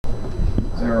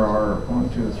There are 1,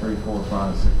 2, 3, 4,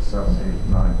 5, 6, 7, 8,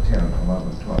 9, 10,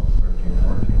 11, 12, 13,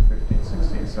 14, 15,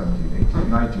 16, 17, 18,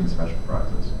 19 special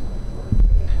prizes.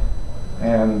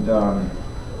 And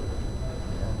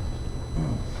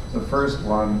the first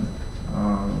one,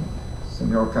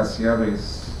 Senor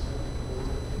Casieres,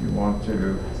 you want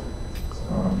to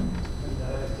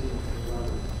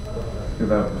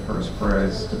give out the first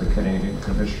prize to the Canadian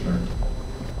Commissioner.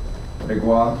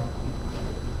 Gregoire,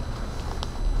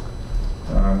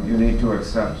 you need to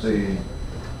accept the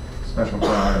special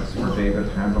prize for David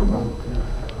Handelman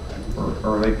for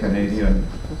early Canadian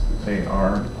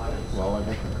AR.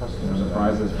 And the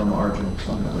prize is from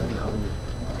Argentina,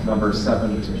 number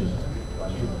 17.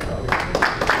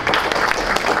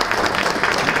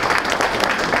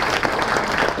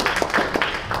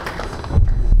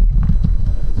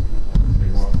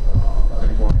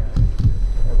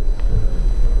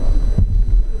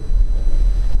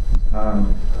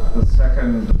 The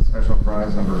second special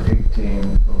prize, number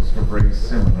 18, goes to Ray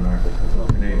Simonak,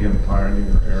 Canadian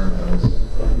pioneer airman,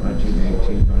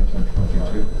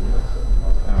 1918-1922.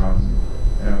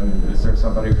 And is there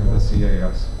somebody from the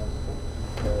CAS?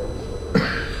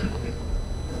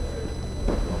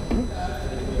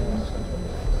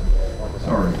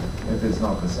 Sorry, it is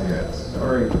not the CAS.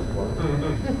 Sorry.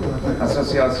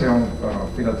 Asociación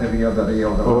Filatería de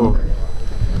Rio Grande.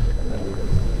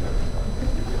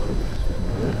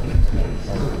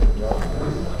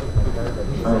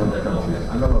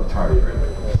 I'm a little tired.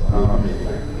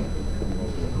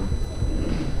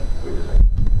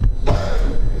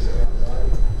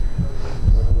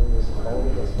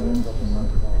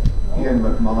 Ian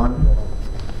McMahon.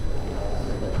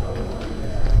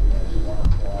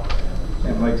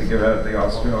 I'd like to give out the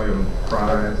Australian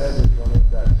prize.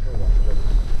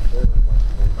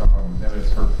 And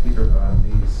it's for Peter Van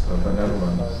Nies of the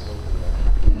Netherlands.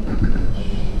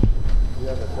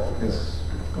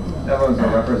 Netherlands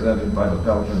are represented by the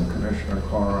Belgian Commissioner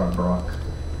Clara Brock.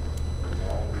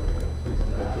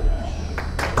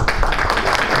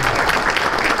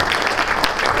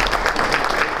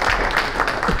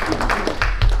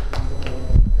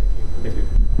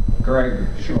 Greg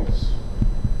Schultz.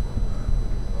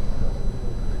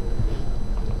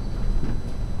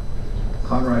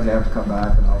 Conrad, you have to come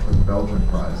back and offer the Belgian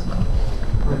prize now.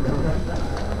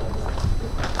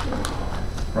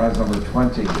 Prize number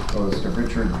 20 goes to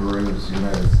Richard Drew's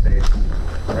United States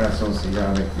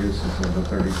Transoceanic uses of the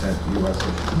 30-cent U.S.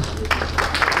 issue.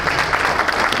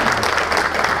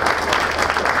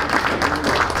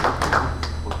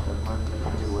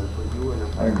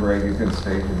 Hi, Greg, you can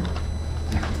stay here.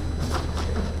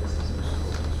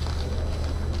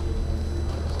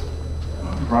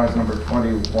 Prize number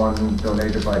 21,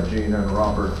 donated by Gene and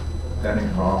Robert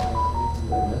Benninghoff,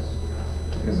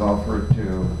 is offered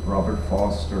to Robert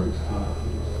Foster,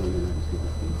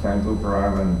 Vancouver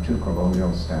Island, 2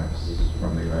 colonial stamps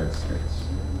from the United States.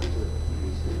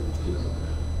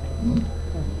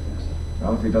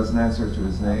 Well, if he doesn't answer to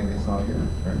his name, he's not here.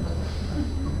 Right?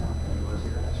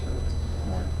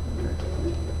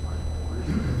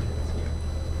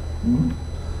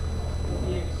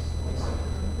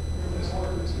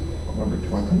 Number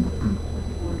 20?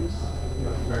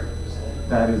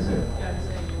 That is it.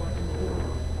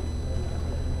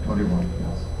 21,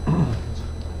 yes.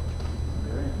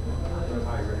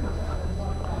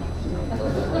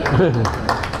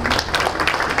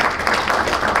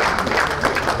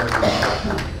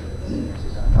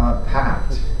 Pat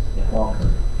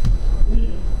Walker.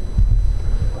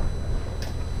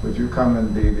 Would you come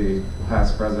and be the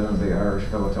past president of the Irish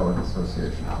Philatelic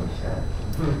Association, please?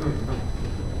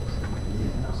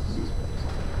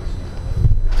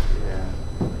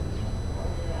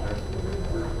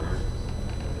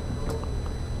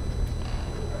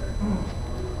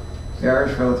 The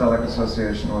Irish Philatelic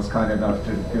Association was kind enough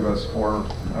to give us 4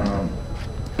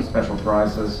 special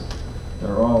prizes.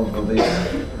 They're all the lead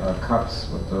cups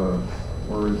with the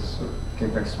words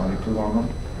Capex 22 on them.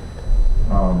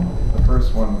 The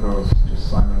first one goes to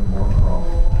Simon Moorcroft.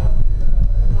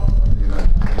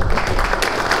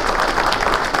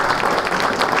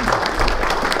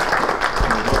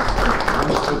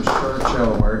 Winston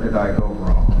Churchill, where did I go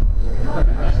wrong?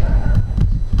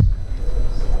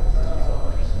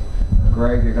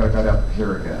 Greg, you gotta get up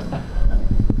here again.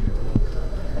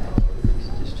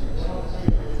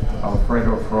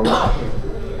 Alfredo Frolich.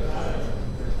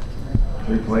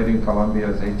 Replating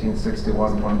Colombia's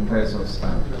 1861 1 peso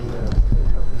stamp.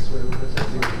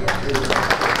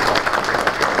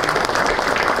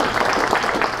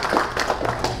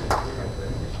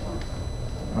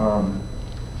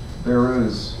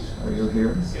 Beiruz, are you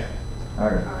here? Yeah.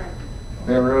 Okay.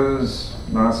 Beiruz,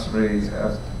 Nasser Nasri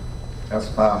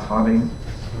Esfahani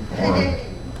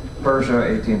for Persia,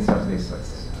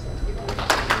 1876.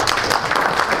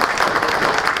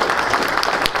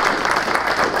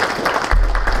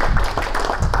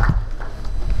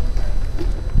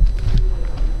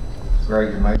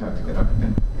 Greg, you might have to get up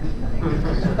again.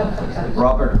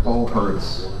 Robert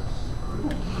Holhertz,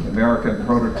 the American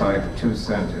Prototype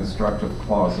 2-cent Instructive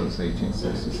Clauses,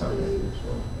 1867.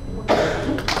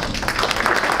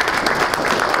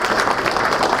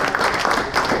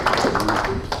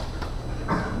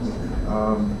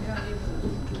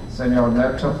 Senor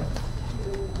Neto.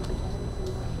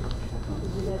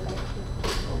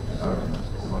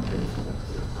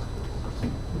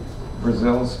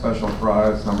 Brazil's special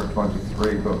prize, number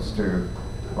 23, goes to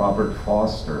Robert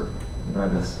Foster,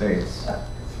 United States,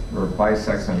 for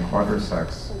bisex and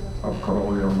quadrisex of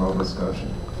colonial Nova Scotia.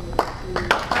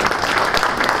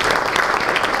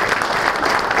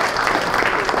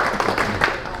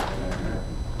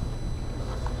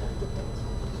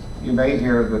 You may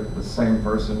hear that the same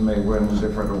person may win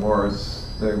different awards.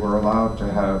 They were allowed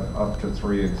to have up to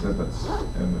 3 exhibits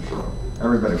in the show.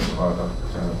 Everybody was allowed to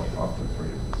have up to 3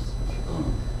 exhibits.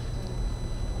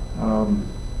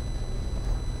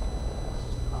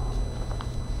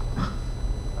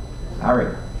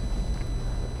 Harry.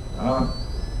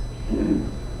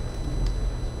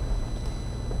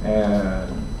 And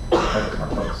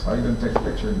Carlos, are you going to take a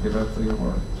picture and give up the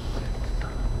award?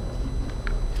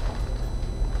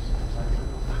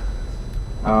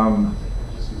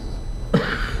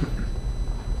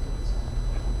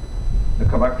 The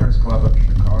Collectors Club of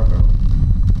Chicago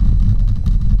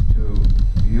to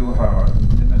Juha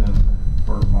Niminen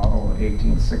for model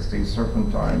 1860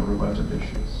 Serpentine rouletted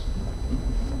issues.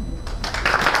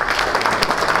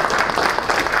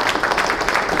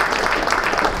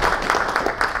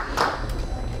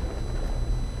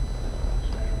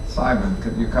 Simon,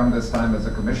 could you come this time as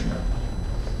a commissioner?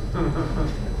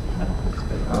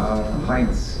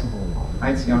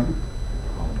 Heinz Young.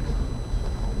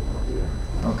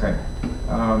 Okay.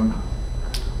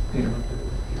 Peter.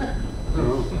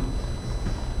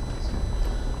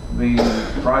 The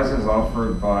prizes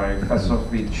offered by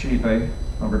Fesofi Chibe,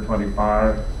 number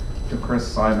 25, to Chris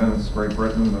Simons, Great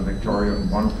Britain, the Victorian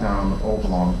 £1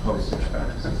 oblong postage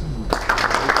stamps.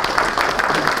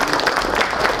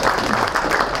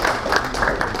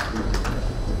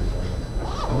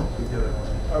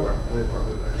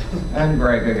 And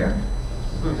Greg again.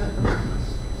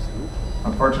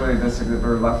 Unfortunately, this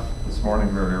exhibitor left this morning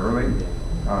very early.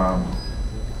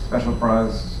 Special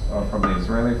prize from the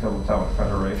Israeli Philatelic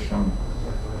Federation,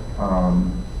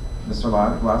 Mr.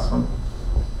 Glassman.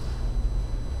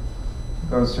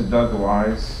 Goes to Doug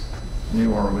Wise,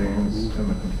 New Orleans, in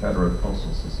the Confederate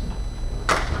Postal System.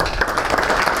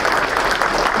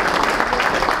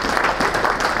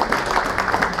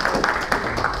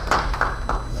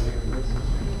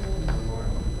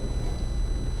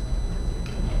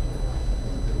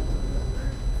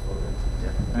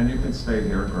 And you can stay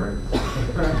here, Greg.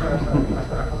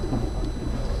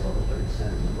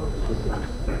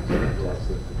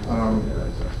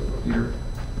 Peter.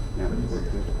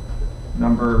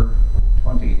 Number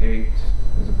 28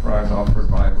 is a prize offered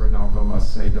by Ronaldo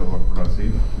Macedo of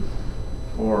Brazil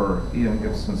for Ian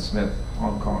Gibson Smith,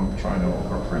 Hong Kong, China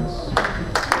overprints.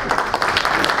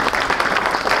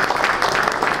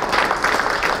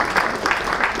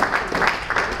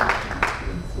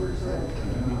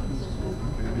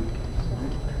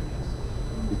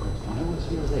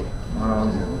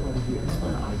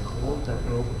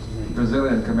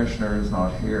 Brazilian commissioner is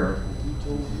not here.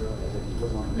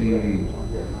 The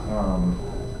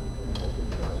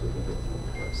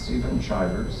Stephen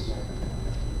Chivers.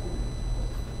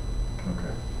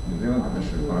 Okay, New Zealand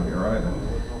commissioner is not here either.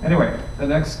 Anyway, the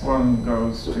next one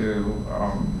goes to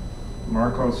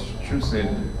Marcos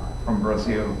Chusid from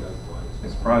Brazil.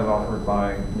 His prize offered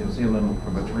by New Zealand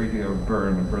for the Treaty of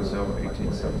Bern, Brazil,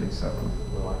 1877.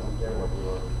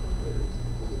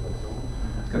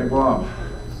 Grégoire.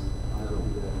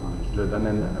 Je donne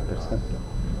une personne.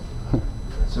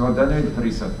 Je vais donner une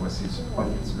prix cette fois-ci. Tu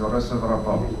ne recevras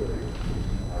pas.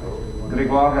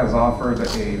 Grégoire has offered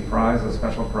a prize, a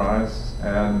special prize,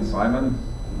 and Simon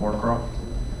Moorcroft.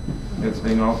 It's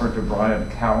being offered to Brian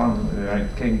Callan, the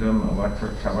United Kingdom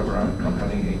Electric Telegraph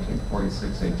Company,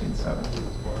 1846-1870.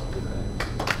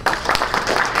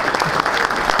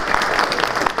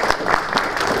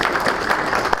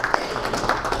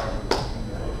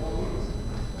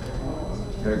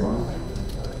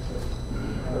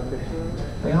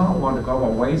 They all want to go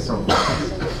away so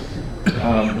fast.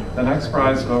 The next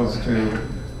prize goes to,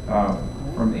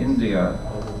 from India,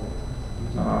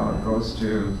 goes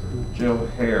to Jill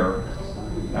Hare,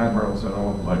 Admirals in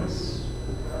Old Lakes.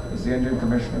 Is the Indian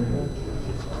Commissioner here?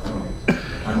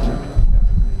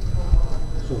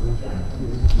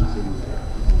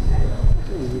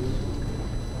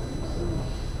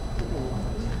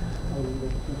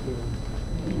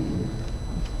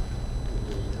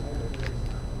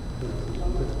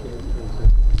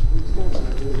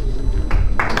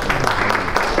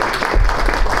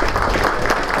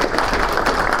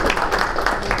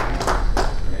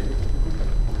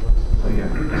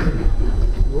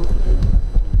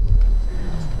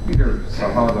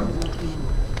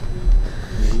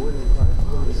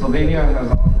 Slovenia has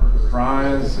offered a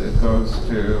prize. It goes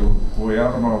to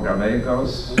Guillermo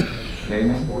Gallegos,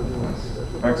 gaming.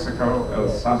 Mexico, El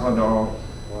Salvador,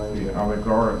 the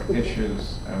allegoric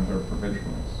issues and their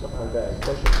provisionals.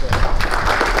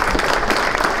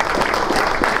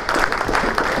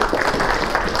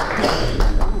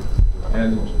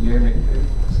 And Yemi,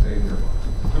 stay here.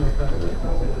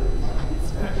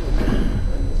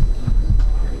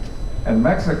 And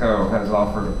Mexico has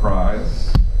offered a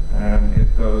prize, and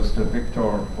it goes to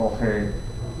Victor Jorge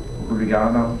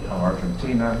Uriano of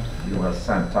Argentina, U.S.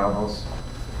 centavos,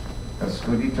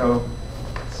 Escudito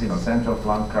Cinocento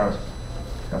Blanca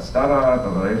Gastada de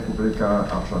la República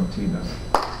Argentina.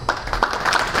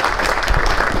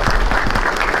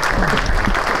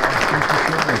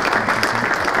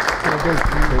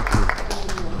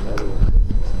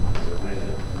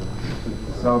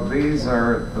 So these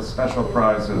are the special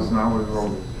prizes. Now we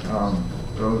will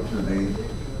go to the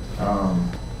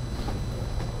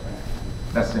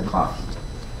best in class.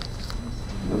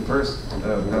 The first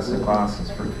best in class is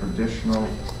for traditional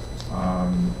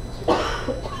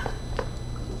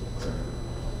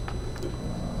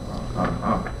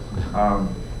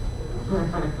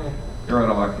you're out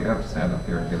of luck. You have to stand up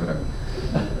here and give it up.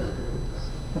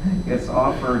 It's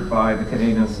offered by the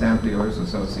Canadian Stamp Dealers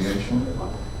Association.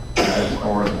 It's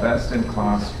for the best in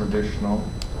class traditional,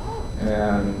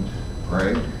 and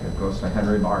great, it goes to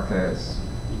Henry Marquez.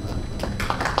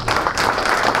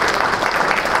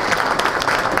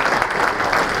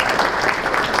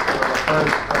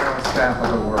 First stamp of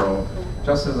the world.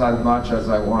 Just as much as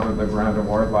I wanted the grand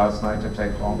award last night to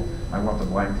take home, I want the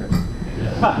blanket.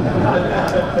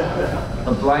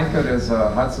 The blanket is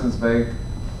a Hudson's Bay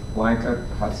blanket.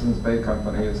 Hudson's Bay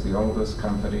Company is the oldest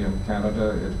company in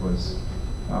Canada. It was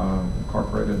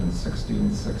incorporated in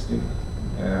 1660,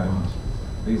 and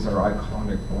these are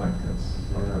iconic blankets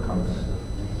of the company.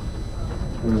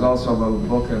 There's also a little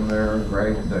book in there,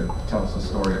 great, that tells the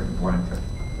story of the blanket.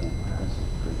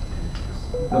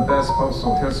 The best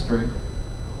postal history,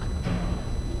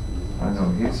 I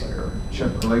know he's here,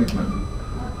 Chip Glassman.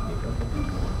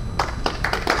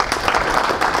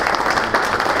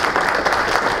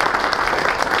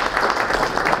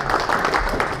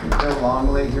 Is Bill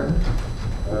Longley here?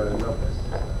 No.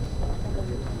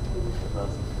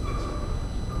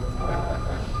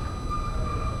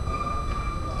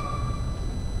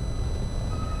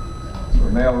 So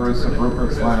male roots of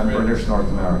Rupert's Land, British North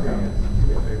America.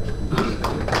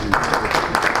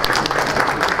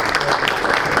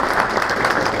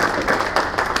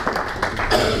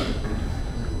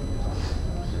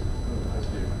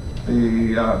 The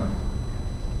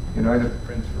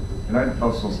United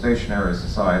Postal Stationery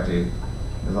Society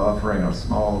is offering a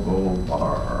small gold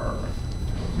bar.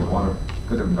 If you want a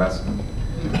good investment,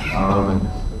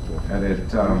 and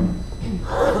it's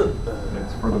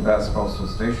for the best postal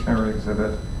stationery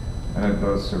exhibit, and it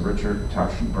goes to Richard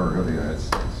Taschenberg of the United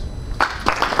States.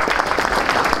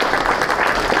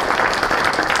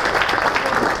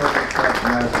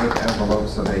 Magic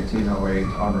envelopes of 1808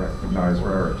 unrecognized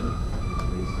rarity.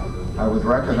 I would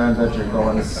recommend that you go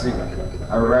and see.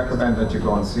 I would recommend that you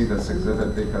go and see this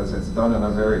exhibit because it's done in a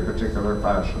very particular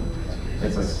fashion.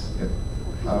 It's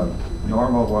a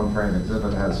normal one-frame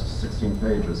exhibit has 16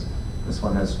 pages. This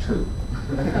one has 2.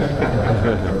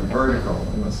 They're vertical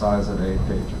in the size of 8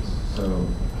 pages. So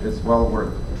it's well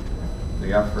worth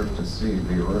the effort to see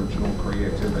the original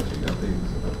creativity of the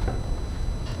exhibit.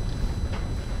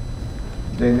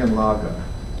 Damien Laga.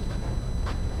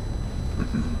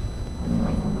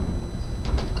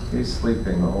 He's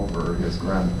sleeping over his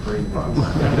Grand Prix bus.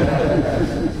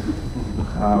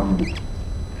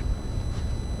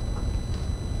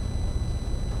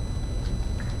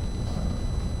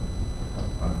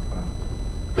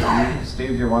 Steve,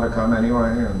 do you want to come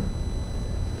anyway?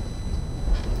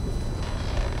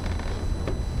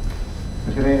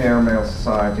 The Canadian Airmail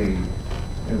Society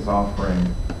is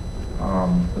offering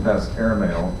the best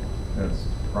airmail. It's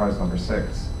prize number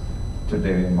 6 to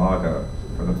Damien Laga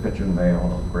for the pigeon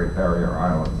mail of Great Barrier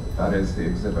Island. That is the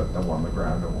exhibit that won the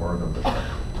grand award of the trip.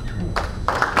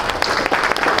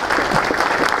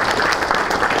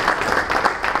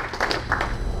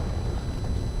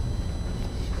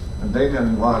 And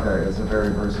Damien Laga is a very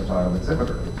versatile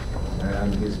exhibitor,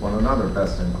 and he's won another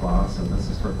Best in Class, and this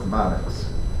is for thematics.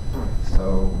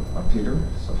 So, Peter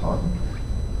Sahad.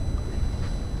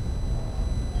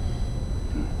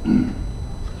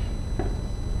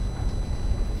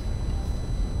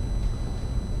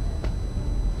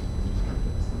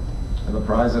 And the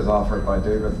prize is offered by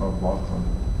David McLaughlin.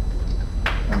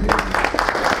 And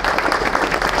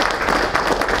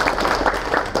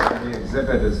the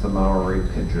exhibit is the Maori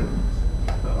pigeon.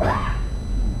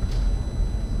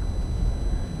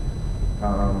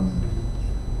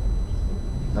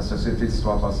 Necessity de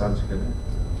soi passage du Québec.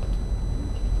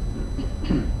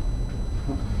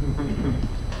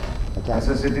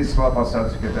 Necessity de soi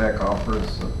passage du Québec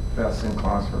offers the Best in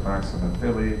Class for Maxim and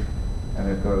Philly, and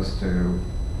it goes to,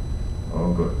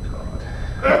 oh good God,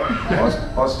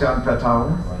 Ostian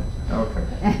Petauer? Okay.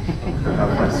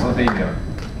 Slovenia.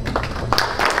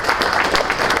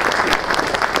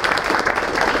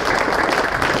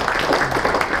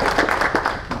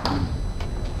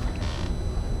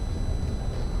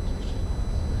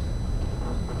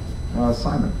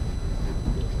 Simon.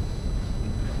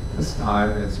 This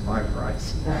time it's my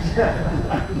prize.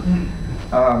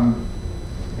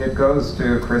 It goes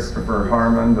to Christopher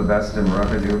Harmon, the Best in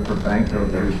Revenue for Banco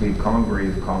Duty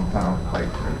Congreve Compound Plate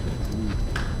Printing.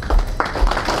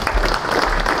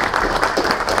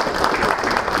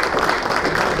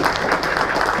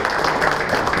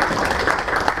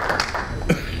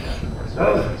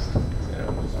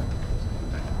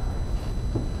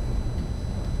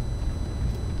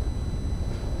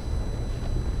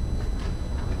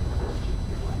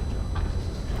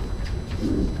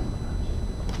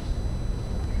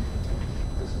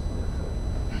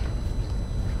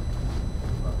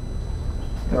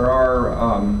 There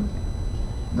are,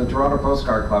 the Toronto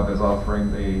Postcard Club is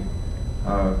offering the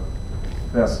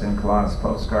Best in Class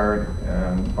postcard,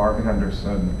 and Barbara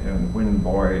Henderson and Wynne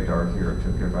Boyd are here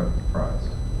to give out the prize.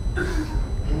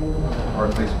 Or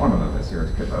at least one of them is here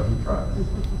to give out the prize.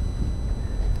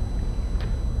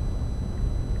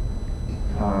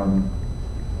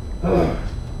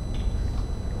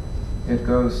 It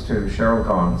goes to Cheryl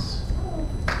Gons.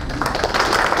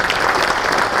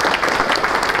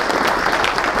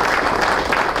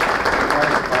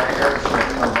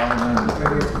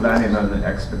 Lanniman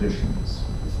Expeditions.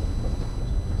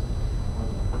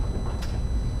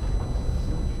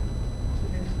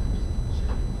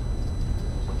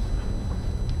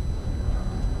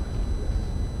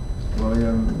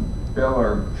 William, Bill,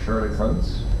 or Shirley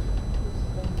Coates?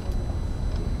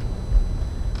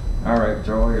 All right,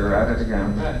 Joel, you're at it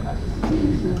again.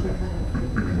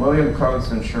 William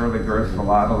Coates and Shirley Griff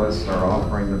Philatelist are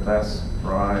offering the best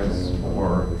prize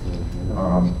for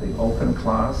the open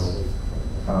class,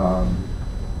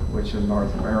 which in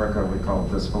North America we call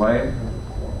display.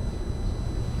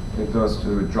 It goes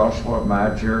to Joshua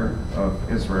Magir of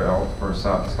Israel for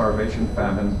starvation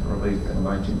famine relief in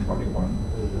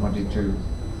 1921-22.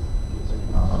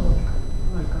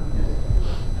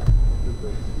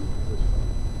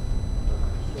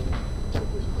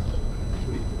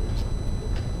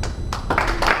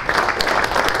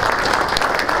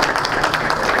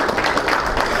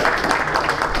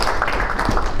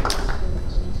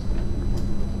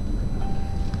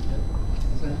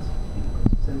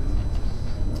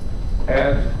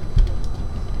 Ed.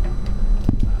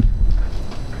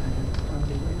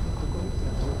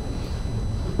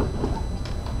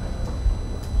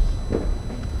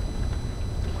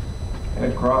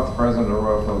 Ed Croft, President of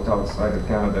Royal Philatelic Society of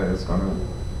Canada, is going to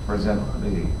present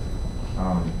the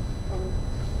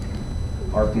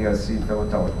RPSC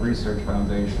Philatelic Research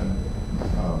Foundation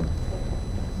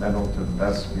medal to the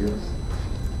best youth.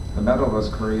 The medal was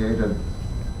created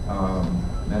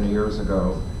many years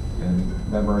ago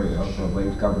in memory of the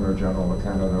late Governor General of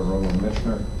Canada, Roland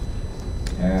Michener,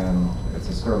 and it's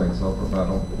a sterling silver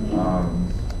medal,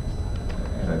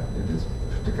 and it is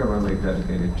particularly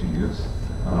dedicated to youth.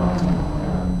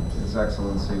 And His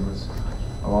Excellency was,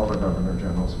 of all the Governor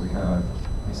Generals we had,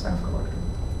 a stamp collector.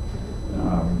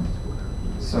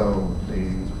 So the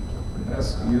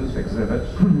best youth exhibit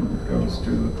goes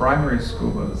to the primary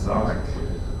school of Zalek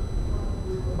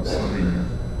of Slovenia.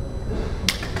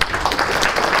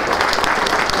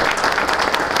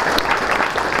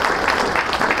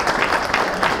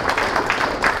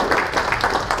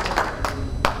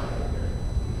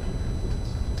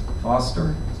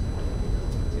 Foster.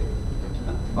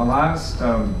 The last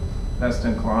Best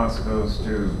in Class goes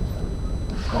to,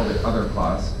 it's called the other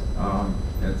class.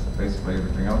 it's basically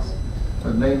everything else.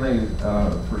 But mainly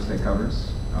first aid covers.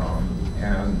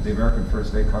 And the American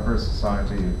First Aid Covers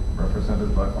Society,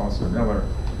 represented by Foster Miller,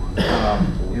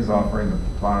 is offering the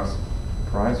class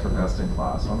prize for best in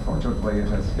class. Unfortunately, it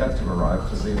has yet to arrive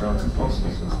to the American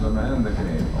Postal System and the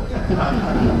Canadian Postal.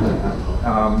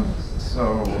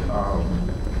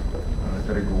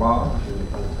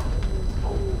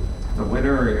 The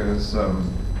winner is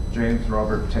James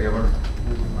Robert Taylor,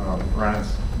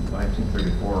 France,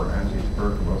 1934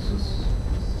 anti-tuberculosis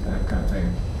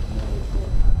campaign.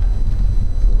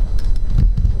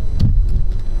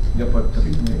 Yeah, but to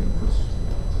be me,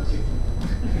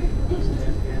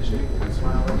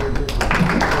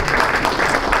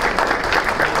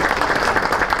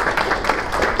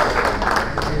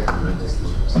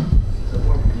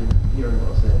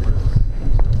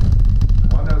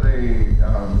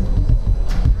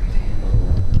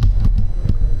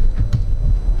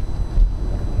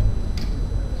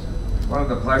 one of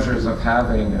the pleasures of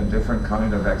having a different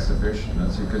kind of exhibition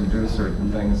is you can do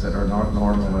certain things that are not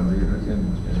normal in the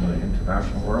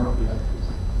international world.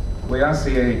 We asked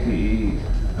the APE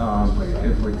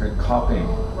if we could copy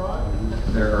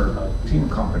their team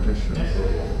competition,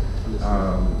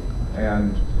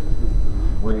 and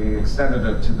we extended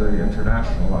it to the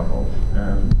international level,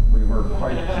 and we were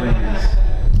quite pleased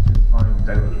to find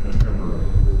out that there were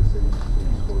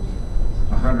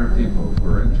 100 people who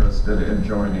were interested in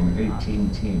joining 18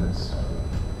 teams.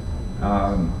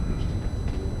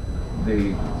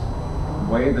 The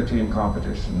way the team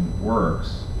competition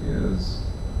works is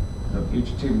that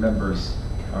each team member's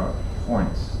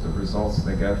points, the results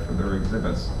they get for their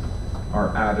exhibits,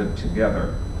 are added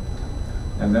together.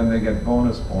 And then they get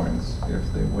bonus points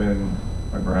if they win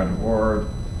a grant award,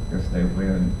 if they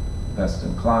win best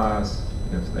in class,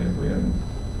 if they win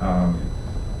a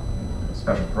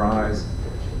special prize.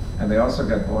 And they also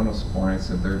get bonus points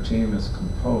if their team is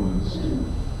composed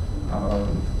of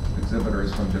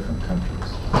exhibitors from different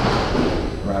countries,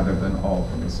 rather than all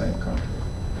from the same country.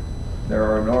 There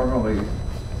are normally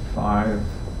 5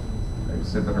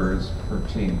 exhibitors per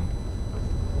team.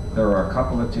 There are a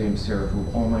couple of teams here who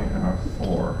only have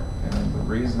 4, and the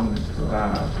reason for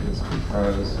that is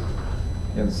because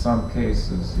in some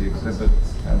cases the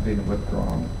exhibits have been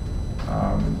withdrawn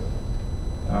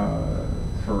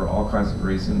for all kinds of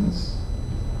reasons,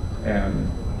 and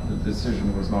the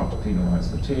decision was not to penalize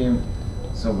the team,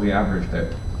 so we averaged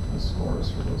out the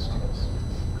scores for those teams.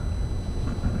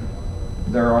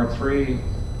 There are 3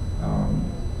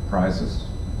 prizes,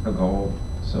 a gold,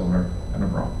 silver, and a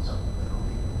bronze.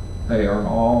 They are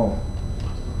all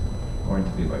going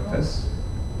to be like this.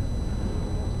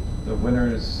 The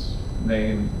winner's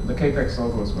name, the Capex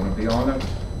logo is going to be on it.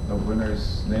 The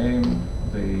winner's name,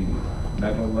 the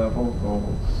medal level,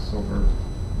 gold, silver,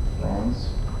 bronze,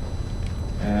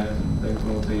 and they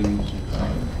will be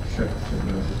shipped to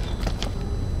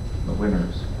the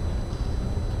winners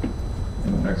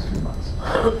in the next few months.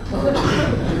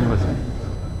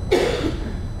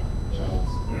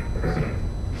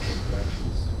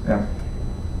 Yeah.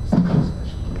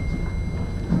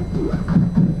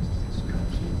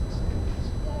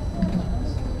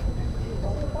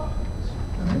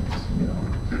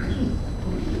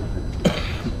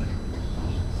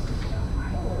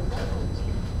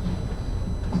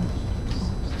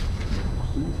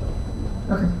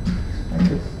 Okay, thank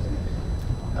you.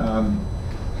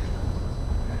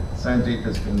 Sandeep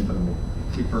has been the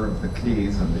keeper of the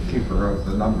keys and the keeper of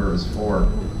the numbers for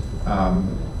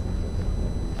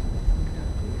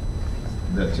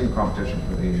the team competition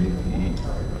for the APE.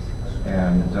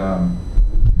 And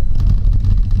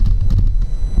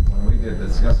when we did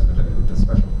this yesterday, the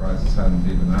special prizes hadn't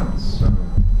been announced, so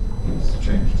he's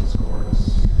changed his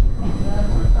scores.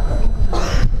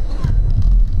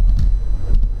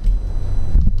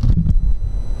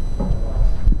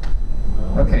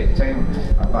 Okay, team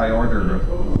by order of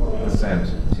descent.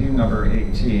 Team number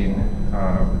 18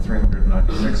 with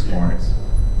 396 points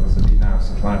was the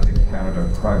DNAP's Atlantic Canada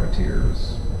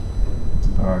Privateers.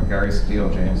 Gary Steele,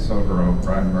 James Sodero,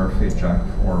 Brian Murphy, Jack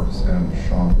Forbes, and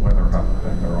Sean Weatherhupp,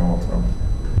 and they're all from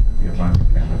the Atlantic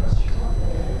Canada.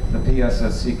 The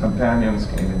PSSC Companions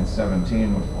came in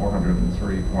 17 with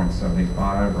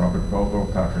 403.75, Robert Bogo,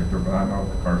 Patrick Durbano,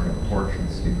 Garfield Porch,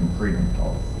 and Stephen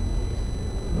Friedenthal.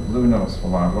 The Blue Nose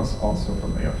Philatelist, also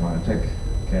from the Atlantic,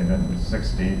 came in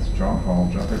 16th, John Hall,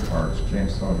 Jeffrey Parks,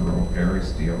 James Sodero, Gary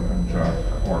Steele, and Jack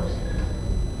Forbes.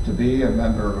 To be a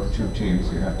member of 2 teams,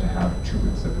 you have to have 2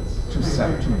 exhibits, 2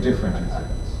 different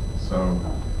exhibits. So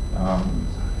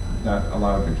that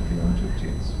allowed you to be on 2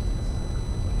 teams.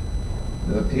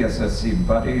 The PSSC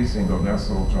buddies, Ingo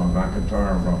Nessel, John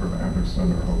McIntyre, Robert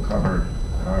Anderson, Earl Covert,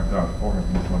 got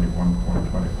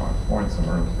 421.25 points and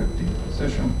earned 15th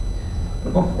position. The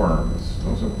bookworms,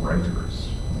 those are writers,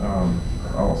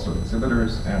 also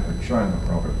exhibitors, Andrew China,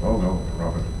 Robert Vogel,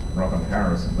 Robin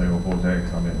Harris, and Leo Baudet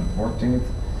come in 14th,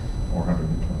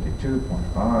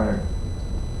 422.5.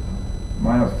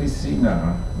 My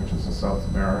Oficina, which is a South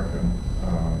American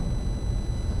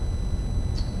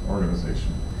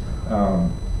organization. I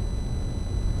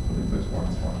believe there's one,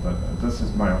 but this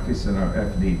is My Oficina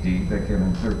FDD. They came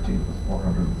in 13th with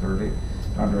 430.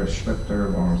 Andres Schlichter,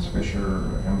 Lawrence Fisher,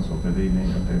 Enzo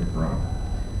Bellini, and David Brown.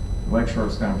 The Lakeshore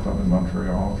Stamp Club in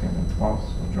Montreal came in 12th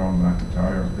with John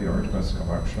McIntyre, the Artemis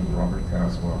Collection, Robert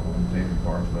Caswell, and David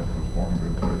Bartlett with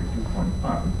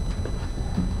 432.5.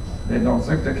 Les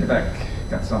Nordiques de Québec,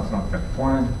 434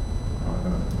 points.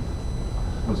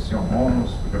 Position 11,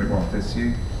 Grégoire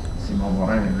Tessier, Simon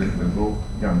Morin, Éric Legault,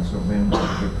 Yann Survin,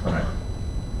 David Frey.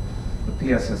 The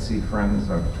PSSC Friends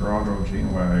of Toronto,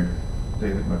 Gene Wag,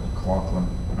 David McLaughlin,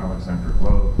 Alexander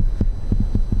Globe,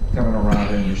 Kevin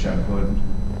Aranda, and Michelle Hood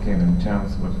came in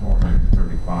 10th with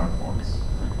 435 points.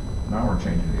 Now we're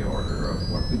changing the order of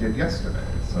what we did yesterday.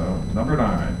 So number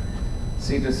 9,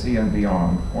 C2C and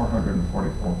Beyond,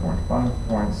 444.5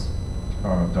 points.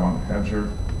 Don Hedger,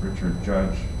 Richard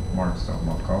Judge, Mark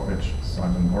Stelmakovich,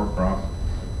 Simon Norcroft,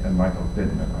 and Michael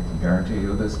Bidman. I can guarantee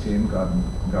you this team got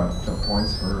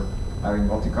points for having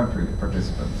multi-country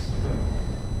participants.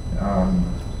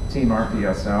 Team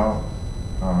RPSL,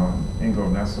 Ingo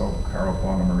Nessel, Carol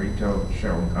Bonamarito,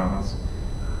 Cheryl Gamas,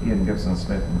 Ian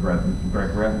Gibson-Smith, and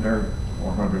Greg Redner,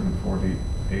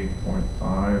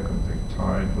 448.5, and they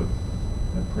tied with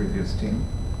the previous team.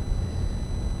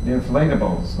 The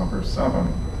Inflatables, number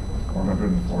 7,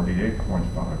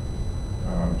 448.5.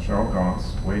 Cheryl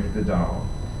Gauntz, Wade Vidal,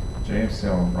 James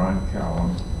Hill, Ryan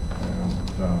Callum, and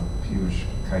Piyush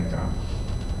Kaitan.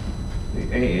 The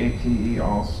AAPE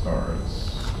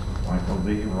All-Stars, Michael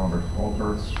Lee, Robert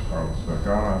Holberts, Carlos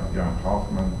Vergara, Jan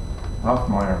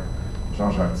Hoffmeyer,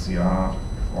 Jean-Jacques Siard,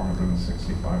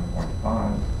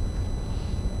 465.5.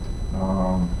 I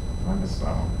missed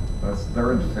that one.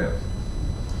 They're in 5th.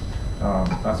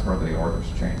 That's where the orders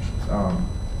changed.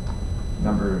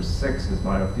 Number 6 is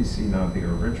My Oficina, the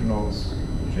Originals,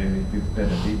 Jamie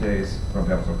Benavides,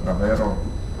 Roberto Cravero,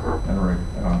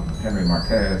 Henry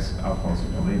Marquez, Alfonso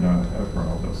Molina,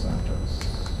 Everaldo Santos.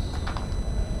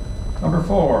 Number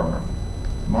 4,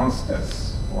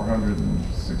 Monstes,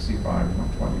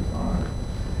 465.25.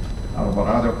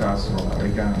 Alvarado Castro,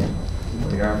 Regan,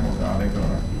 Guillermo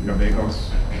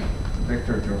Gallegos,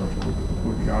 Victor George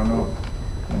Gudiano,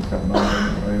 and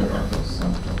Fernando Moreira dos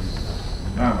Santos.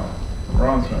 Now, the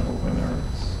bronze medal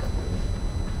winners.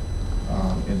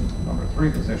 In number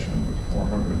 3 position with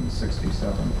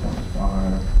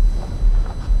 467.5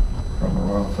 from the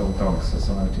Royal Philharmonic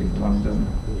Society of London,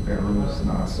 Behruz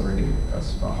Nasri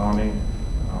Esfahani,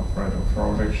 Alfredo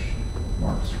Frolich,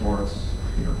 Mark Schwartz,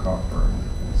 Peter Cockburn,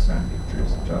 and Sandy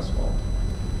Jaswald.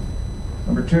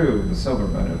 Number 2, the silver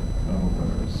medal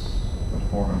winners with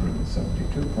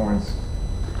 472 points.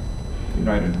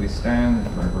 United We Stand,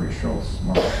 Gregory Schultz,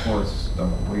 Mark Forst,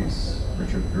 Doug Weiss,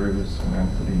 Richard Drews, and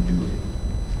Anthony Dooley.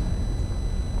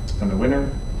 And the winner,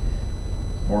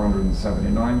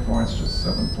 479 points, just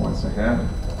 7 points ahead.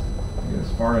 He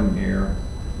is far and near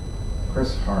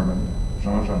Chris Harmon,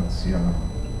 Jean-Jacques Siana,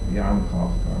 Jan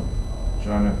Kafka,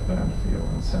 Janet Banfield,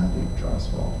 and Sandy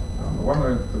Joswald.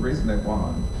 The reason they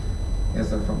won is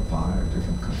they're from 5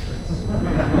 different countries.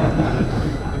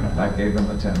 That gave them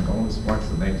the 10 bonus points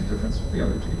that made the difference with the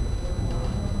other team.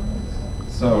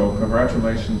 So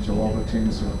congratulations to all the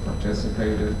teams who have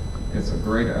participated. It's a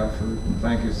great effort, and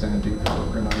thank you, Sandy, for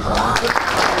organizing it.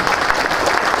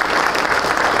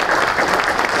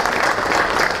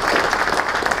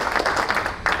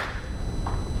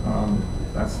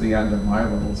 That's the end of my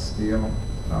little spiel.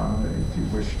 If you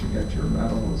wish to get your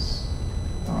medals,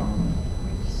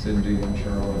 Cindy and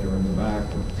Cheryl are in the back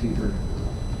with Peter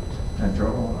and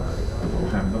Joel. I will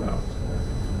hand them out.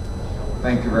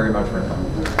 Thank you very much for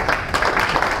coming.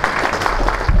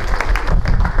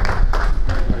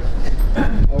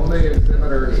 Only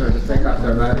exhibitors are to pick up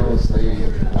their medals. The